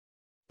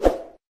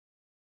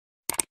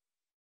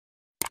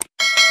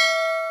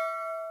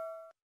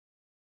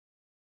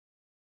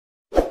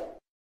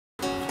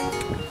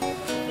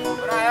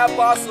help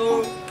us.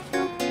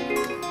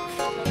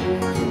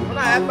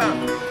 Wanna help him?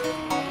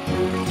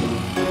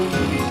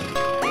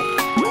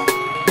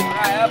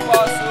 Wanna help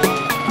us?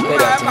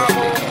 Wanna help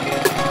him?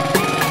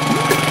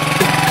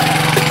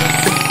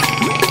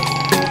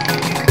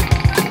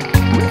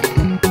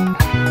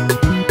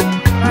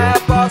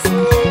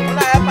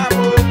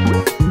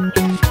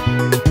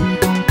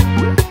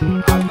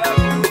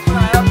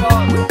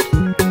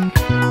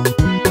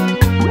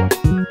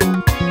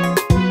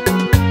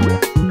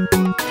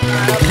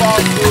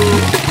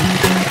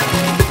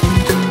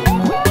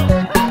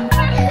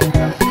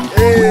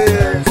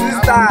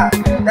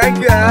 Thank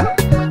you,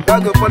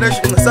 God will punish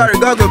you. Sorry,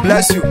 God will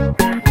bless you.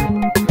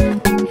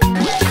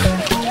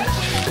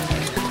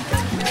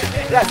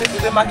 Yeah, this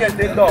is the market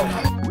they talk.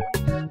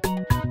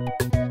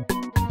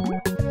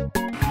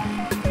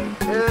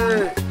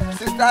 Hey,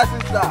 sister.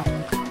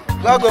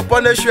 God will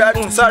punish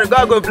you. Sorry,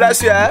 God will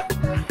bless you.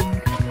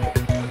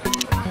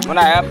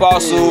 Wanna help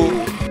us?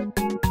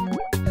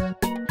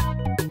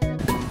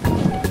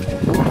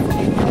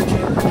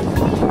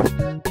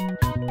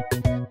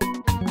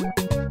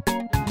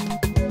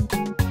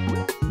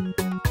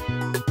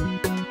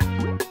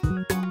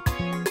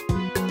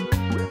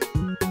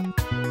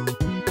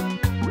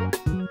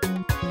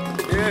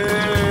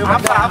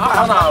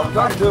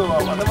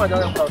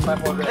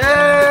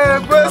 Hey,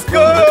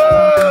 Bosco!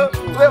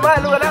 Wait, man,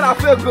 look at that. I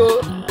feel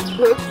good.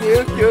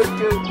 Okay.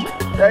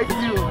 Thank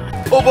you.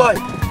 Oh boy,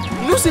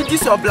 you see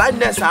this your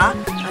blindness, huh?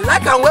 I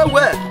like him well.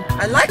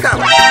 I like him.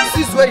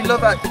 This is where you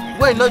love it.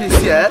 Where you know this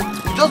here,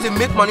 you just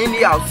make money in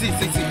the house. See.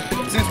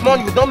 Since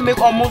morning you don't make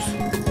almost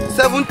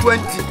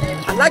 720.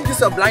 I like this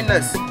your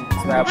blindness.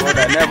 My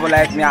brother never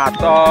like me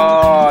at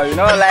all. You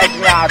don't like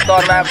me at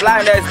all. My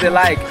blindness they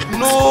like.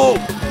 No.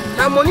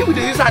 Now money we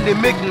use and they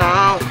make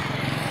now.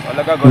 I'm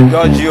not gonna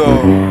judge you.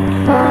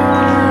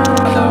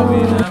 That we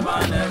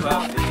never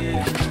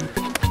fail.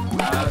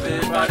 Happy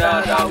Father,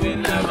 that we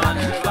never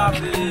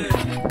fail.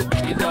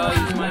 Jesus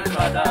is my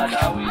Father,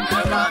 that we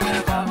never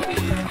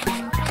fail.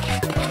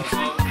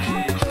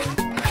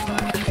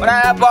 Wanna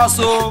help us?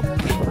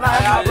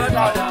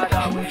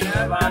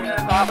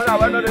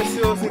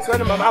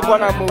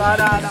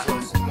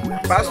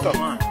 Pastor.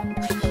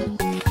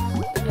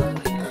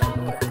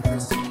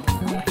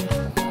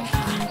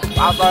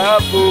 Pastor,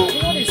 help you.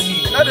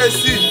 Not the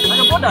see. My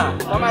brother.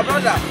 My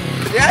brother.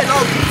 Yeah, no,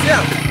 see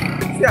him.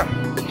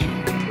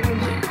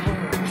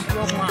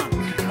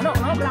 No,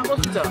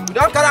 hospital. You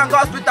don't carry him to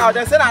hospital.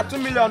 They say that 2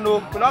 million. No,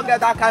 we don't get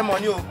that kind of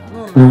money.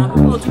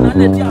 No,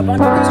 tonight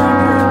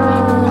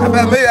I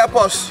bet me help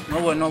us. No,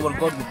 God will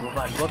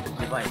provide. God will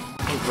provide.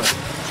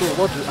 So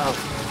what do you have?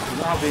 You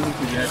don't have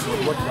anything yet.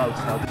 What do you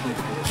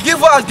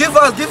have?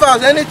 Give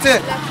us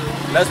anything.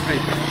 Let's pray.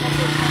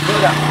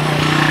 Brother,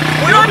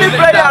 we don't need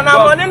prayer and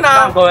money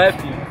now. God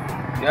help you.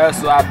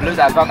 Yes, so I believe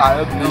that God can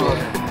help you.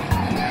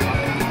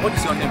 What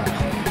is your name?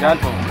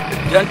 Gentle.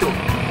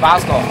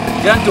 Pastor.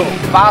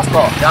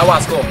 That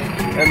was God.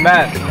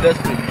 Amen. Let's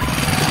pray.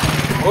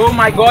 Oh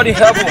my God in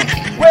heaven.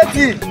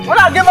 Wait, when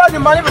I give us the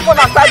money before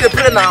I start the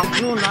pray now.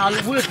 No, now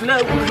wait, no, we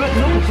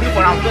pray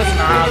for our first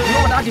now. You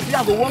know that the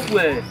prayer will work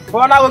well. But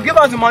when I will give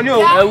us the money, We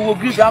will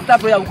give you after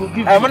prayer. We will give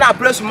you. And when I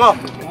pray some more,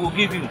 We will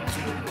give you.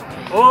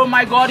 Oh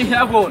my God in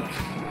heaven.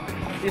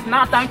 It's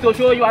now time to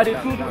show you are the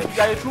true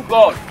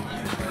God.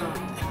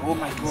 Oh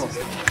my God.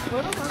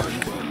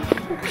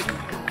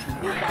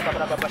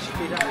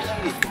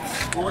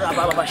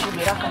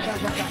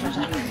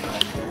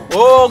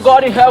 Oh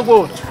God in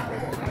heaven.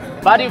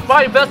 By the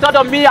fire invested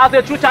on me as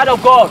a true child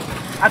of God,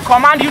 I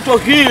command you to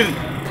heal.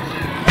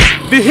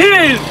 Be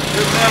healed.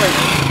 Amen.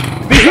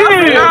 Be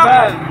healed.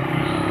 Amen.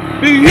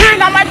 Be healed in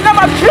the mighty name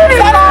of Jesus.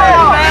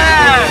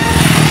 Amen.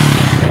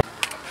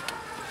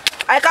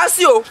 I can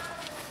see you.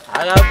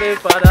 I have a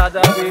Father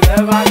that will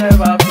never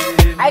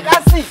fail. I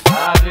can see. I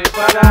have a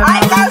Father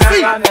I can that see.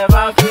 will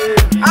never fail.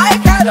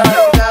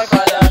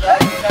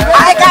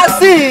 I can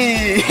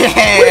see.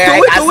 Wait.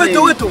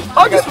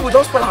 All these people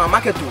don't spoil our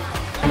market too.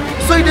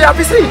 So you have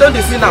to say you don't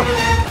see now.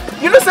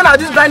 You know say now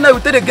this blind now we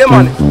take the game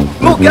money.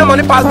 No get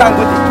money pass down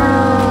good.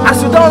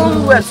 As you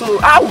don't well, so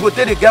how we go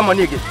take the game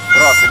money again?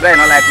 Bros, you better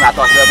not like me at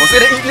all. But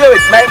see,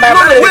 my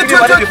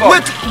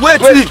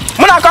Wait.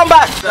 When I come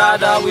back.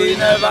 Father will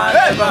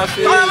never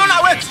fail. No,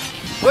 wait.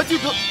 What you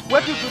do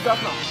that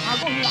now?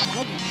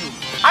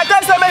 I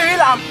tell you me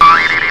heal am.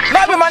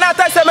 Not be money I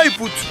tell you me you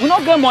put. We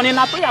not get money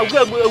na prayer.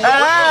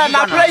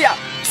 Na prayer.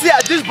 See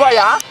this boy,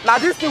 now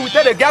this thing we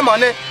take the get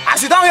money.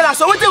 As you don't heal am,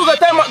 so what we go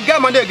take get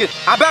money again?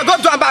 I better go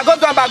to am back.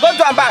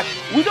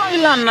 We don't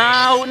heal am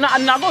now.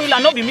 Na go heal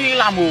am, no be me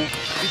heal am o.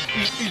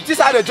 Is this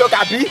how the joke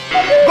I be?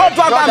 Go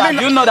to am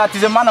back. you know that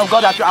he's a man of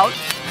God that you out.